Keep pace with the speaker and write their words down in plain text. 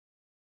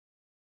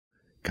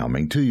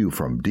Coming to you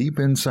from deep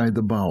inside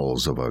the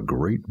bowels of a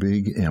great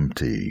big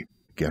empty.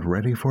 Get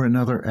ready for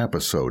another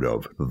episode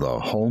of The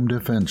Home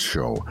Defense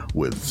Show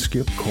with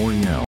Skip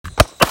Coryell.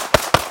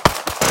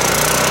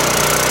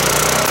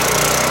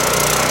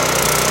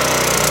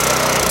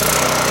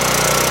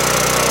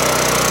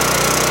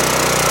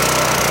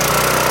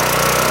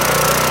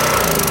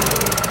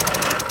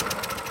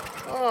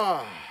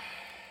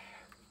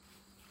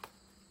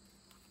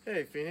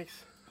 Hey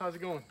Phoenix, how's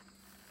it going?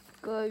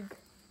 Good.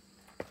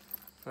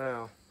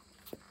 Well,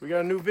 we got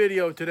a new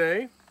video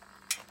today.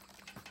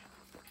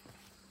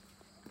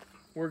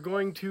 We're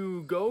going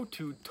to go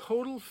to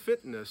Total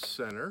Fitness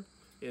Center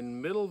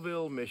in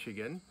Middleville,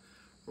 Michigan.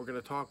 We're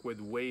going to talk with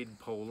Wade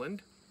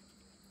Poland.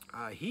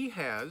 He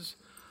has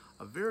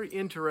a very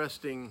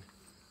interesting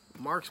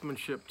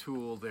marksmanship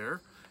tool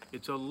there.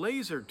 It's a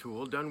laser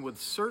tool done with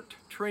SIRT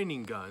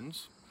training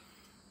guns.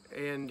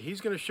 And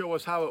he's going to show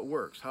us how it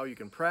works, how you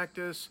can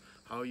practice,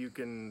 how you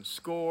can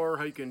score,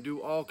 how you can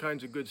do all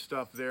kinds of good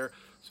stuff there.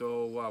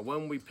 So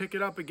when we pick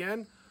it up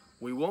again,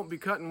 we won't be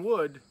cutting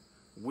wood.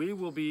 We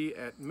will be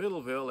at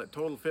Middleville at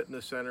Total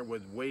Fitness Center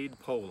with Wade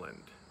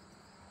Poland.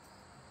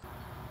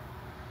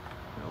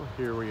 Well,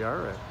 here we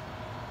are at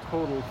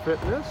Total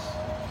Fitness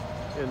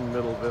in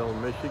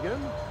Middleville,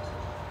 Michigan.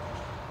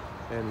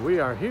 And we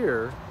are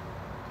here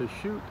to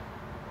shoot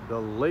the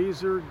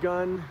laser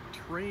gun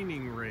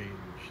training range.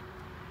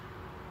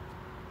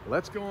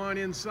 Let's go on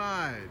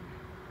inside.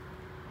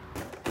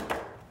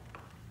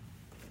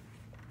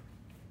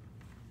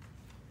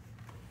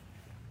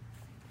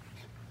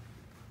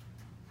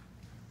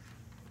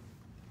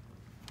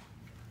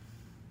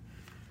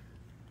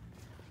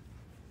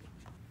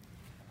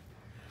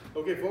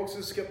 Okay folks,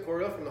 this is Skip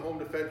Coryell from the Home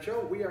Defense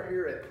Show. We are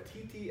here at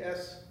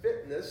TTS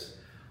Fitness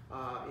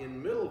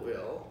in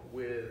Middleville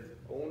with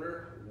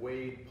owner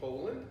Wade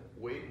Poland.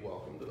 Wade,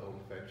 welcome to the Home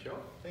Defense Show.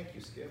 Thank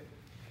you, Skip.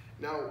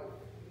 Now,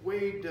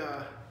 Wade,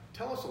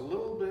 tell us a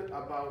little bit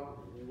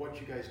about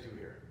what you guys do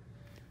here.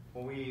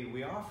 Well,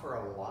 we offer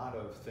a lot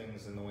of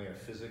things in the way of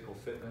physical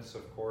fitness,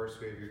 of course.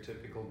 We have your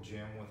typical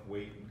gym with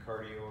weight and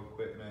cardio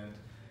equipment.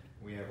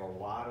 We have a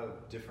lot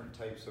of different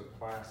types of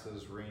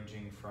classes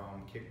ranging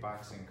from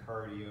kickboxing,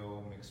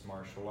 cardio, mixed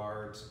martial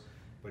arts,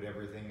 but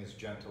everything as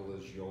gentle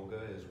as yoga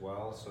as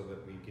well, so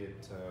that we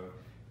get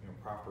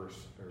proper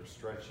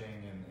stretching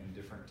and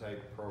different type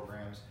of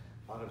programs.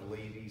 A lot of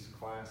ladies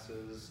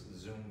classes,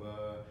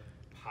 Zumba,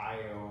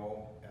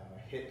 PIO,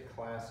 HIIT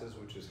classes,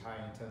 which is high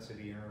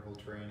intensity interval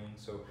training.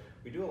 So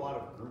we do a lot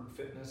of group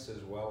fitness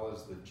as well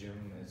as the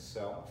gym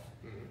itself.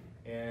 Mm-hmm.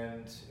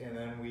 And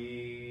then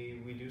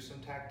we do some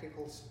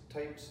tactical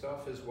type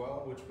stuff as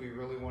well, which we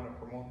really want to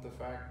promote the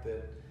fact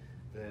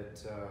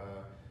that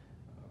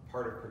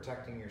part of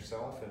protecting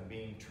yourself and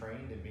being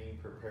trained and being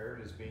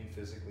prepared is being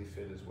physically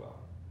fit as well.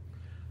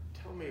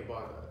 Tell me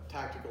about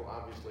tactical.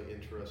 Obviously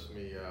interests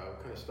me.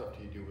 What kind of stuff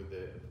do you do with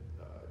the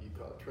you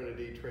call it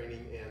Trinity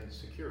training and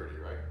security,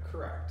 right?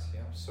 Correct.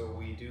 Yeah. So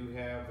we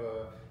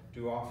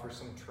do offer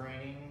some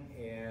training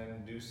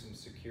and do some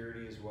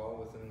security as well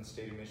within the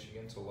state of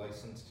Michigan. So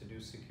licensed to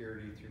do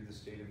security through the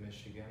state of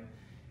Michigan,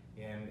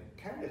 and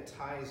kind of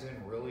ties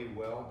in really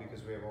well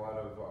because we have a lot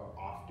of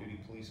off-duty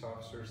police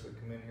officers that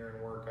come in here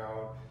and work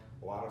out.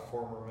 A lot of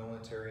former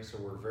military, so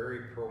we're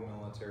very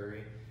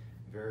pro-military,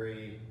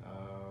 very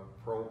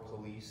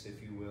pro-police,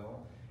 if you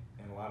will,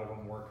 and a lot of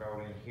them work out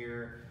in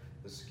here.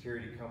 The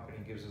security company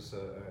gives us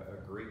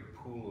a great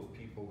pool of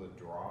people to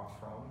draw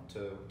from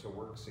to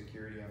work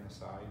security on the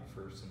side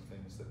for some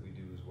things that we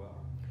do as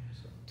well.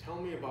 So. Tell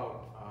me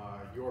about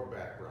your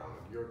background,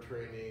 your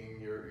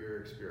training, your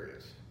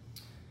experience.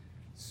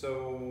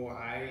 So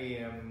I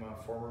am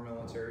a former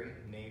military,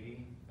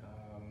 Navy,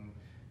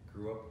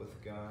 grew up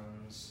with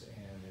guns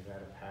and have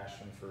had a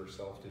passion for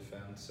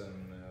self-defense,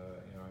 and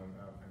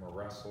I'm a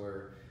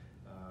wrestler.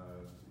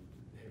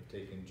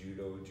 Taken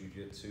judo,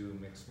 jiu-jitsu,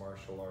 mixed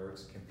martial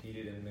arts,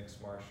 competed in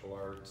mixed martial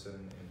arts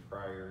in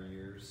prior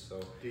years. So,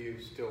 do you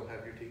still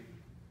have your teeth?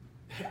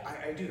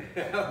 I do.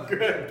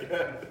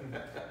 Good.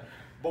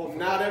 Both.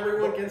 Not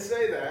everyone can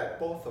say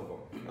that. Both of them.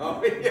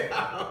 Oh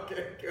yeah.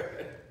 Okay.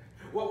 Good.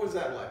 What was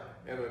that like?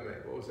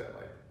 MMA. What was that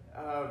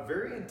like?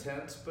 Very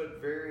intense, but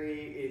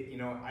very.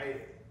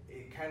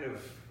 It kind of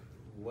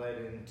led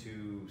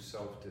into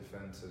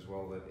self-defense as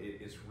well, that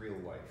it's real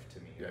life to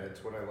me. Yeah.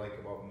 That's what I like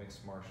about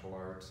mixed martial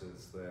arts,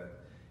 is that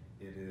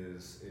it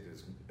is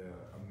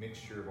a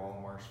mixture of all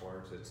martial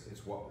arts.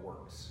 It's what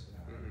works.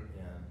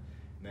 And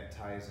that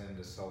ties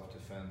into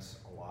self-defense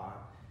a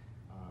lot.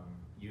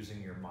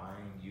 Using your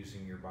mind,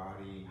 using your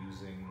body,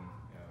 using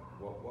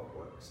what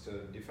works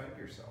to defend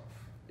yourself.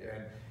 Yeah.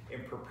 And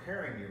in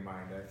preparing your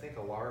mind, I think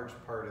a large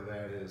part of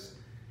that is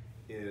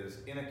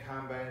in a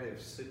combative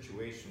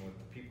situation with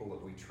the people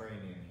that we train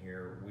in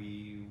here,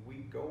 we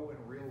go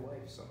in real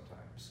life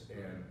sometimes,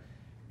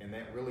 and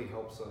that really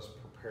helps us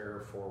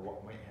prepare for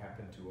what might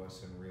happen to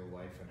us in real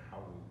life and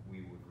how we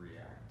would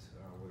react,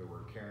 whether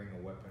we're carrying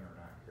a weapon or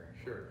not carrying.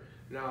 Sure.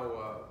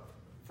 Now,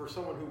 for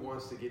someone who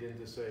wants to get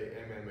into, say,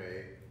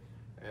 MMA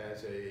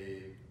as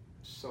a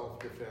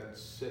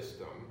self-defense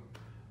system,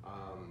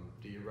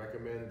 Do you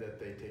recommend that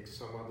they take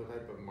some other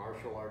type of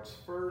martial arts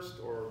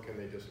first, or can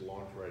they just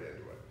launch right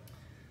into it?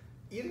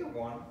 Either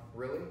one,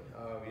 really.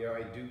 Yeah,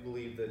 I do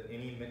believe that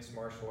any mixed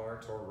martial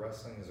arts or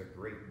wrestling is a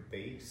great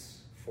base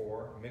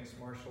for mixed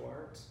martial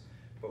arts,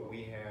 but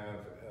we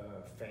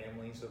have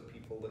families of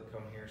people that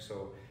come here,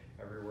 so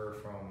everywhere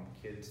from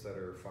kids that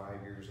are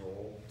 5 years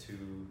old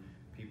to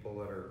people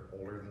that are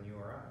older than you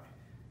or I.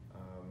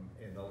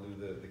 And they'll do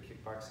the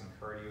kickboxing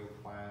cardio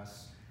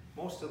class.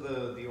 Most of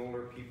the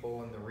older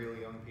people and the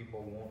really young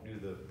people won't do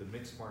the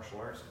mixed martial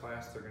arts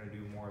class. They're going to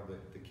do more of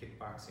the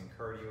kickboxing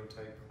cardio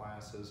type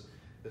classes.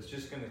 That's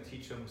just going to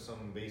teach them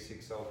some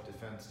basic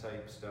self-defense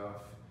type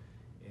stuff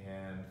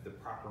and the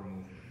proper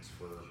movements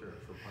for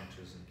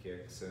punches and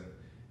kicks and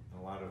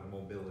a lot of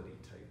mobility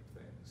type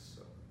things.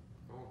 So.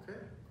 Okay,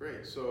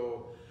 great.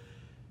 So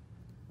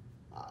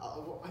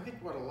I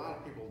think what a lot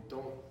of people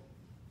don't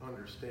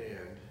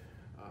understand,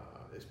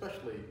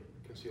 especially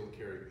concealed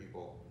carry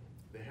people,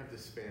 they have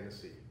this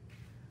fantasy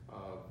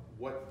of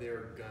what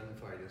their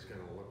gunfight is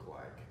going to look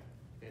like.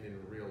 And in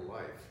real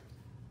life,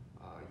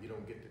 you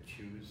don't get to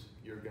choose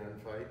your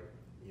gunfight.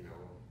 You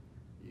know,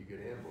 you get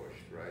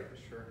ambushed, right?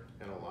 Sure.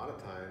 And a lot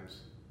of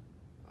times,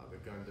 the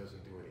gun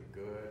doesn't do any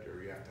good,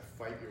 or you have to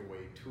fight your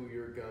way to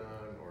your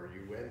gun, or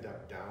you end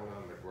up down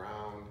on the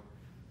ground.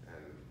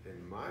 And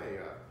in my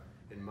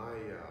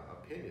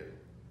opinion,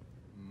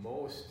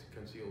 most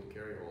concealed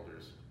carry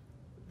holders,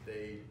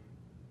 they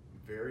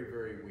very,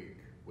 very weak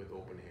with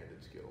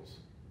open-handed skills.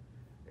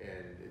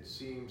 And it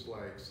seems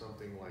like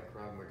something like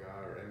Krav Maga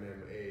or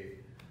MMA,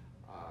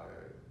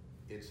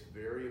 it's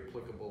very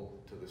applicable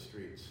to the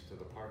streets, to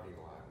the parking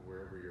lot,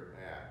 wherever you're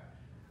at,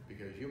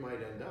 because you might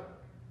end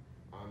up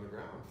on the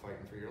ground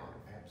fighting for your life.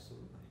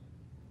 Absolutely.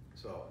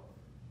 So,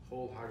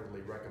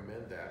 wholeheartedly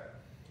recommend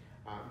that.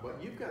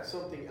 But you've got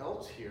something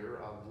else here,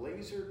 a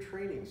laser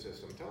training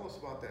system. Tell us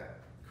about that.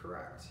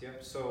 Correct,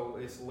 yep. So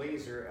it's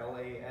LASR,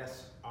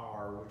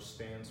 L-A-S-R, which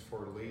stands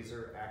for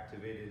Laser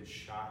Activated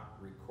Shot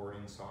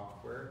Recording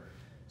Software.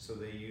 So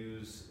they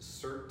use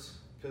CERT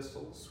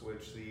pistols,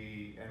 which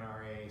the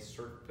NRA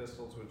CERT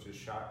pistols, which is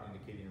shot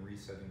indicating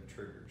resetting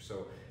trigger.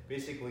 So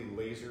basically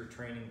laser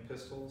training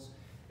pistols,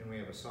 and we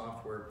have a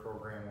software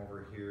program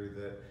over here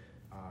that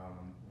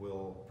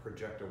will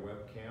project a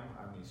webcam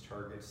on these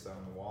targets on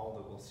the wall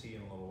that we'll see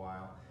in a little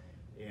while.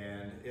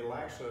 And it'll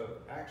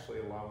actually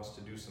allow us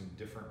to do some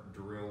different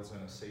drills in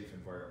a safe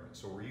environment.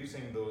 So we're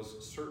using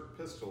those CERT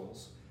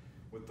pistols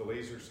with the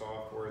laser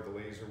software. The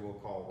laser will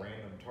call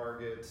random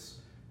targets.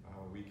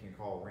 We can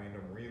call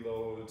random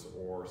reloads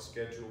or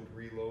scheduled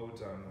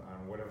reloads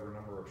on whatever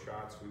number of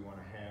shots we want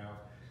to have.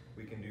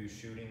 We can do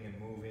shooting and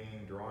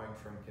moving, drawing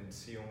from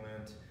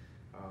concealment,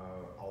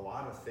 a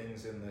lot of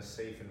things in this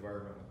safe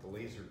environment with the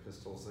laser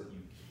pistols that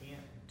you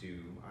can't do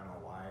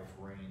on a live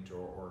range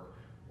or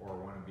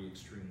want to be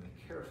extremely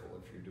careful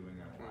if you're doing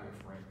on a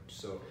live range.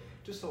 So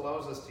it just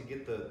allows us to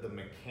get the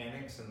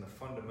mechanics and the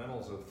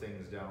fundamentals of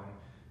things down.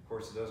 Of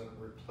course, it doesn't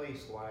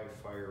replace live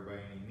fire by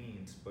any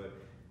means, but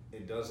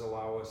it does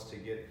allow us to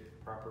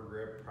get proper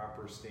grip,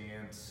 proper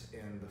stance,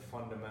 and the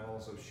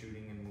fundamentals of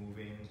shooting and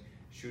moving,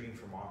 shooting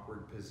from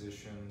awkward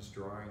positions,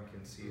 drawing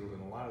concealed,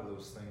 and a lot of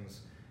those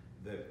things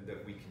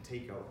that we can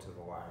take out to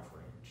the live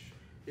range.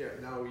 Yeah,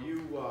 now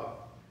you,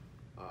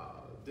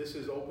 this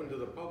is open to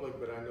the public,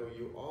 but I know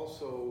you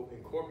also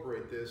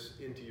incorporate this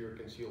into your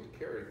concealed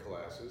carry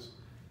classes.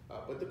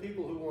 But the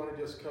people who want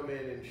to just come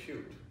in and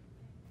shoot,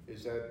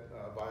 is that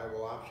a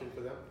viable option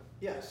for them?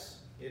 Yes,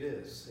 it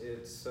is.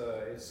 It's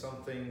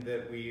something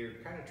that we're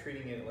kind of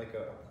treating it like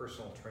a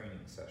personal training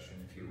session,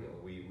 if you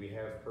will. We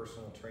have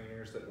personal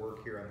trainers that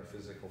work here on the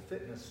physical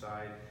fitness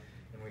side,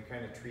 and we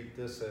kind of treat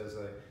this as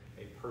a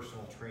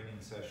personal training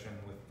session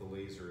with the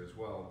laser as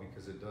well,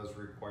 because it does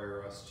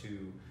require us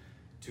to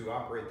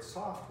operate the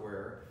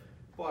software,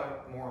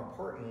 but more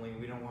importantly,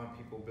 we don't want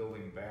people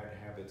building bad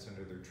habits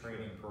into their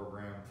training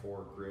program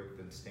for grip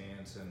and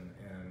stance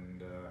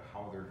and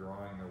how they're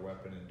drawing their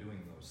weapon and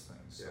doing those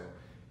things. Yeah. So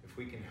if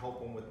we can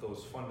help them with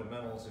those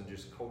fundamentals and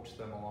just coach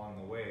them along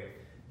the way,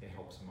 it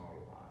helps them out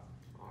a lot.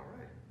 All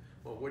right.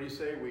 Well, what do you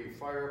say we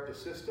fire up the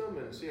system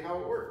and see how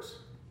it works?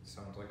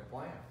 Sounds like a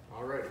plan.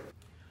 All right.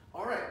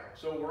 All right,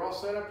 so we're all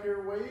set up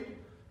here, Wade.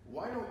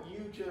 Why don't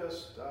you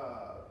just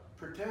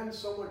pretend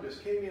someone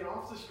just came in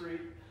off the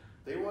street,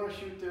 they want to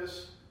shoot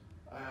this,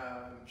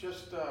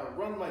 just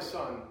run my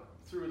son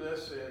through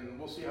this and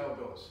we'll see how it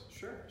goes.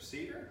 Sure.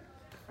 Cedar?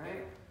 All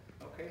right.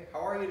 Okay, how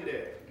are you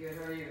today? Good,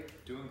 how are you?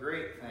 Doing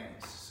great,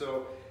 thanks.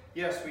 So,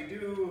 yes, we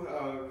do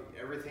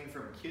everything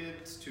from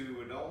kids to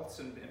adults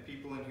and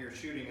people in here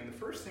shooting. And the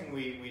first thing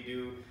we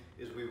do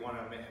is we want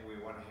to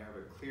have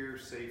a clear,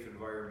 safe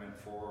environment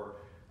for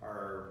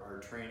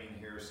our training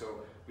here.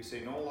 So we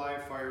say no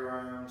live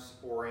firearms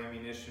or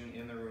ammunition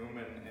in the room,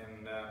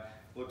 and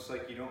looks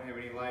like you don't have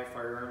any live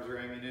firearms or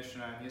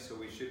ammunition on you, so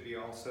we should be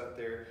all set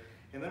there.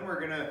 And then we're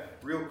gonna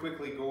real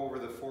quickly go over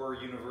the 4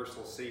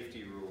 universal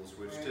safety rules,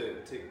 which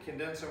to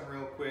condense them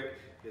real quick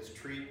is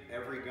treat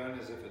every gun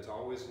as if it's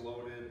always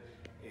loaded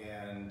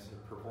and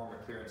perform a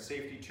clearance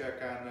safety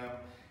check on them.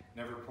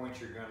 Never point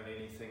your gun at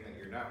anything that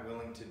you're not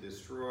willing to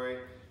destroy.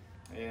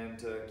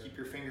 And keep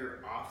your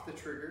finger off the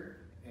trigger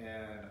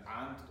and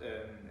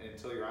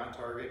until you're on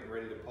target and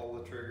ready to pull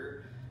the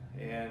trigger.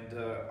 And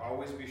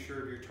always be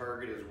sure your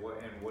target is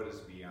what is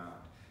beyond.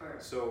 Right.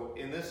 So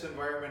in this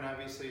environment,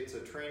 obviously it's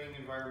a training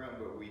environment,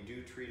 but we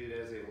do treat it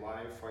as a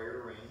live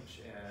fire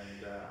range.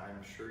 And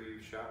I'm sure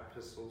you've shot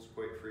pistols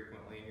quite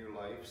frequently in your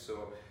life.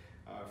 So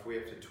if we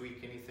have to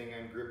tweak anything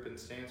on grip and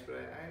stance, but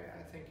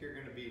I think you're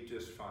going to be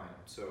just fine.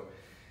 So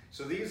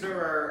these are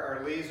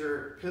our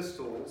laser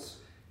pistols,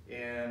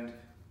 and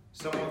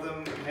some of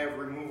them have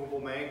removable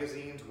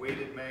magazines,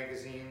 weighted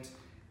magazines.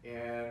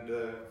 And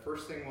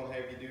first thing we'll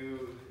have you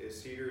do is,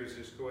 Cedar, is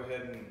just go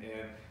ahead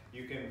and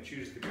you can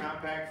choose the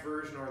compact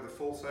version or the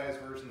full-size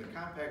version. The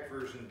compact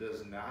version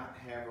does not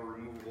have a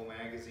removable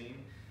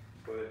magazine,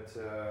 but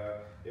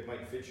it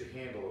might fit your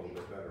hand a little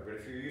bit better. But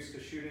if you're used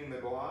to shooting the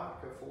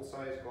Glock, a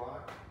full-size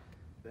Glock,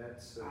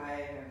 that's... I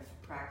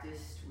have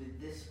practiced with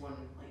this one,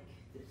 like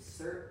the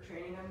cert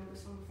training on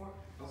this one before,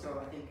 okay.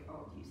 So I think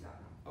I'll use that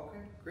one.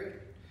 Okay, great.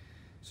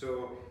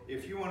 So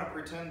if you want to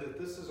pretend that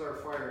this is our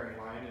firing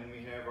line and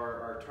we have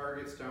our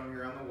targets down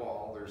here on the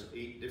wall, there's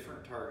 8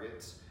 different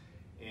targets.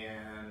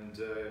 And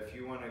if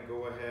you want to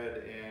go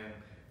ahead and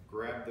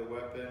grab the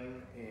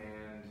weapon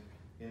and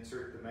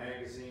insert the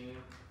magazine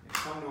and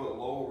come to a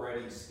low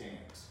ready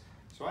stance.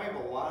 So I have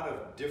a lot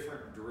of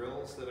different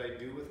drills that I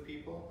do with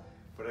people,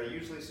 but I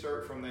usually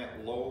start from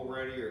that low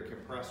ready or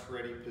compressed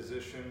ready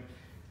position.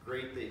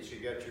 Great that you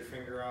got your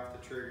finger off the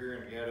trigger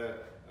and you got a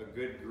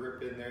good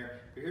grip in there.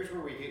 But here's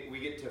where we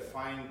get to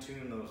fine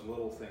tune those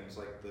little things,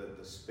 like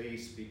the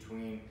space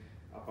between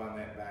up on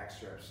that back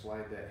strap.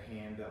 Slide that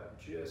hand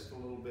up just a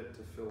little bit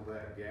to fill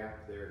that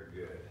gap there.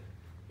 Good.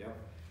 Yep.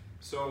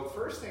 So the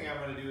first thing I'm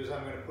going to do is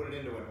I'm going to put it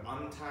into an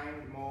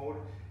untimed mode,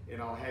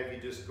 and I'll have you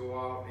just go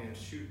out and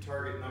shoot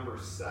target number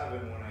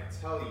 7 when I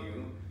tell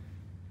you.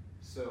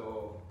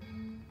 So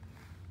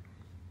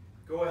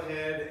go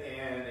ahead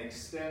and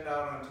extend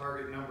out on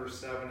target number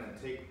 7 and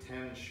take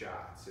 10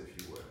 shots, if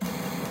you would.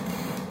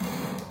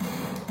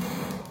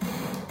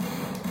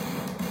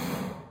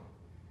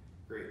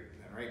 Great.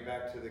 Then right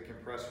back to the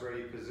compressed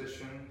ready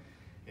position.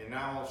 And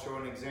now I'll show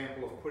an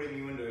example of putting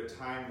you into a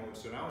time mode.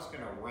 So now it's going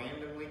to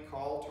randomly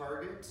call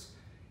targets,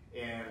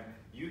 and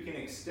you can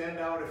extend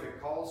out. If it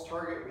calls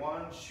target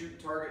 1, shoot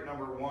target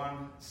number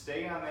 1,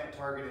 stay on that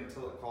target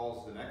until it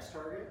calls the next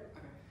target.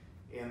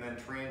 And then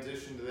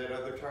transition to that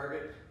other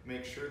target.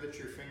 Make sure that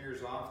your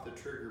finger's off the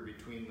trigger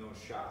between those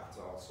shots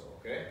also,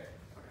 okay?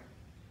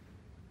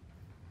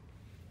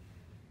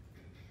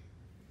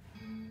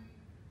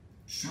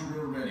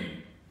 Shooter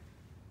ready.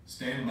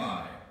 Stand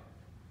by.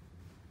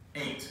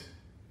 8.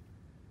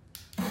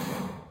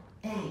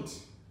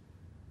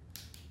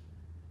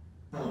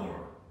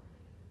 4.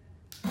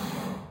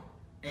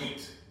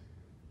 8.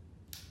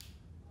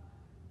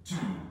 2.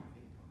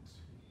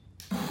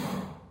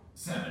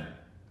 7.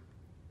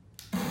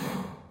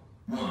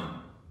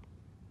 1.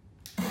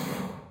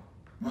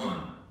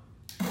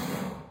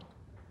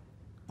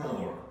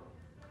 4.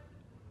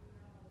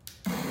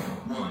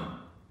 1.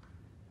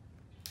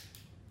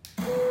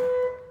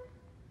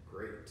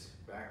 Great.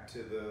 Back to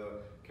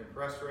the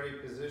compressed ready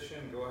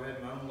position. Go ahead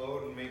and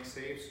unload and make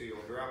safe, so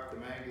you'll drop the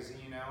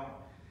magazine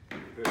out.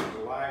 If it was a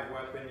live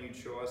weapon, you'd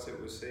show us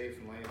it was safe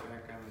and lay it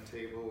back on the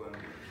table.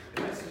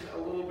 And this is a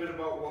little bit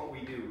about what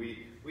we do.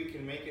 We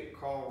can make it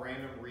call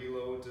random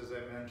reloads, as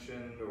I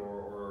mentioned,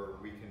 or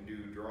we can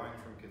do drawing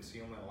from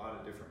concealment, a lot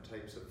of different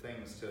types of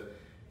things to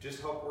just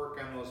help work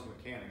on those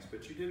mechanics.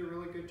 But you did a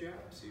really good job,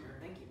 Cedar.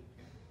 Thank you.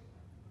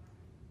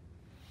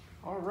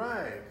 All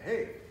right.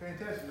 Hey,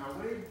 fantastic. Now,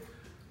 Wade,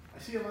 I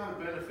see a lot of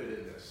benefit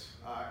in this.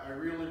 I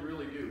really,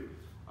 really do.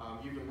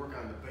 You can work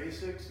on the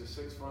basics, the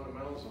 6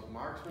 fundamentals of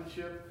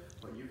marksmanship,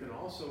 but you can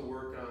also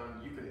work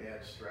on, you can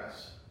add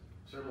stress.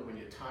 Certainly when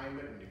you time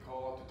it, when you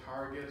call out the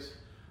targets,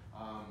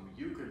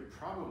 you could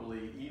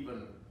probably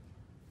even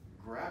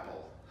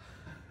grapple.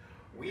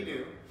 We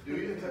do. Do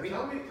you? Tell me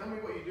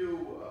what you do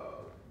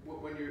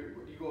when you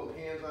go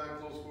hands-on,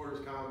 close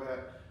quarters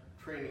combat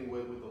training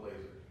with the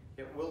laser.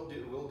 Yeah, we'll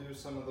do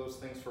some of those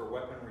things for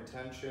weapon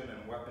retention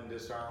and weapon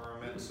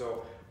disarmament.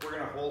 So we're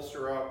going to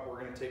holster up. We're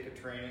going to take a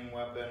training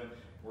weapon.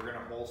 We're going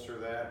to holster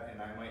that,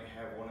 and I might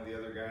have one of the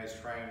other guys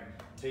try and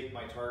take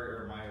my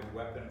target or my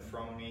weapon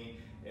from me,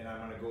 and I'm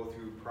going to go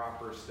through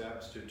proper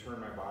steps to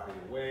turn my body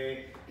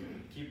away,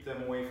 keep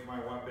them away from my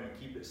weapon,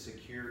 keep it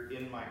secure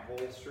in my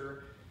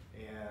holster.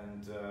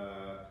 And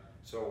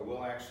so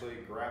we'll actually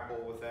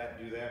grapple with that,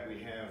 do that.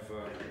 We have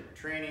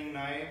training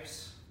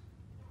knives,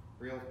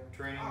 real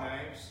training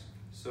knives.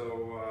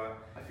 So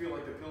I feel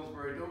like the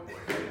Pillsbury Doughboy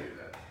when I do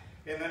that.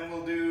 And then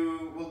we'll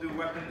do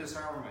weapon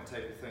disarmament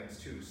type of things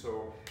too.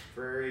 So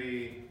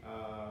very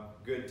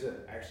good to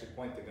actually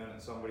point the gun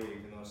at somebody,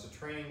 even though it's a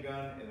training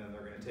gun, and then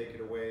they're going to take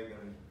it away.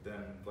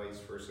 Then vice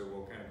versa.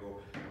 We'll kind of go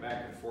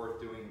back and forth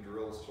doing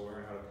drills to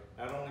learn how to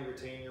not only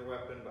retain your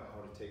weapon, but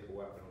how to take a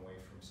weapon away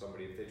from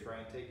somebody if they try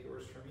and take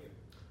yours from you.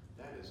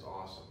 That is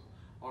awesome.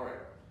 All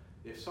right,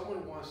 if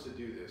someone wants to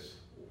do this,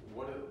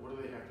 what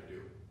do they have to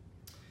do?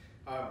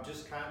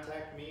 Just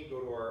contact me,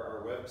 go to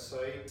our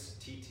website,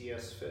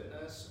 TTS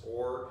Fitness,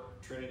 or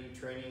Trinity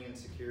Training and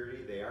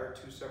Security. They are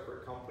two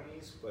separate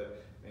companies,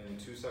 but in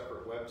two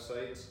separate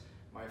websites.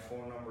 My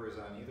phone number is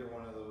on either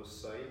one of those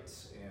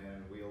sites,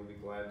 and we'll be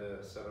glad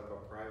to set up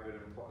a private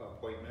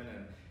appointment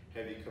and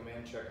have you come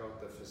in, check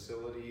out the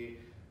facility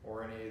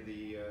or any of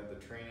the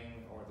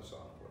training or the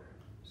software.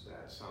 So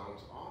that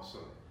sounds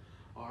awesome.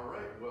 All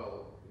right,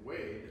 well,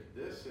 Wade,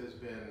 this has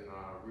been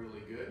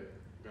really good.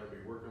 We're going to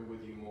be working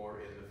with you more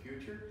in the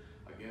future.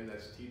 Again,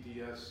 that's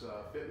TTS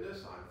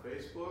Fitness on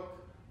Facebook.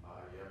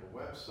 You have a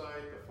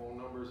website, the phone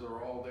numbers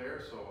are all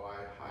there, so I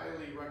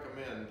highly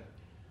recommend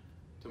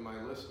to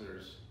my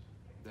listeners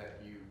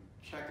that you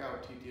check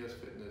out TTS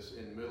Fitness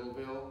in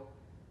Middleville,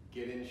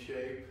 get in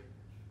shape,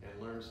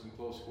 and learn some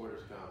close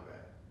quarters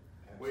combat.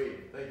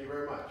 Wade, thank you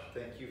very much.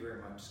 Thank you very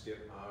much,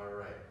 Skip. All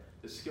right,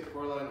 the Skip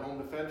Corline Home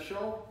Defense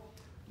Show.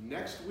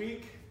 Next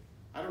week,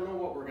 I don't know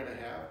what we're gonna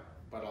have,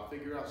 but I'll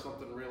figure out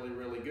something really,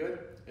 really good.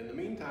 In the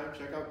meantime,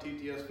 check out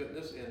TTS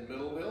Fitness in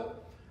Middleville,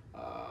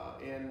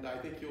 and I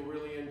think you'll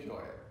really enjoy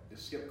it. The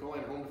Skip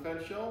Corline Home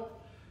Defense Show,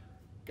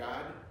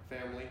 God,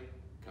 family,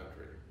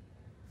 country.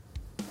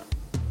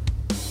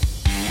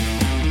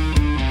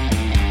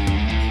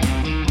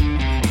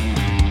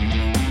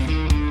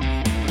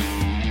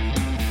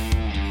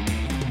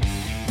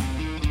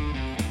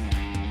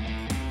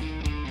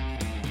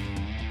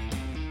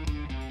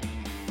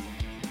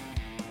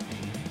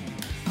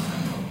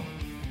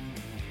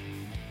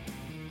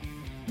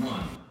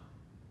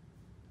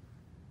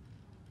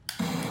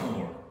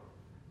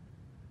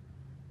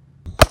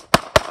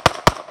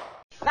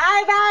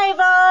 Bye-bye,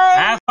 boys!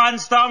 Have fun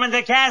storming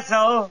the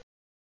castle!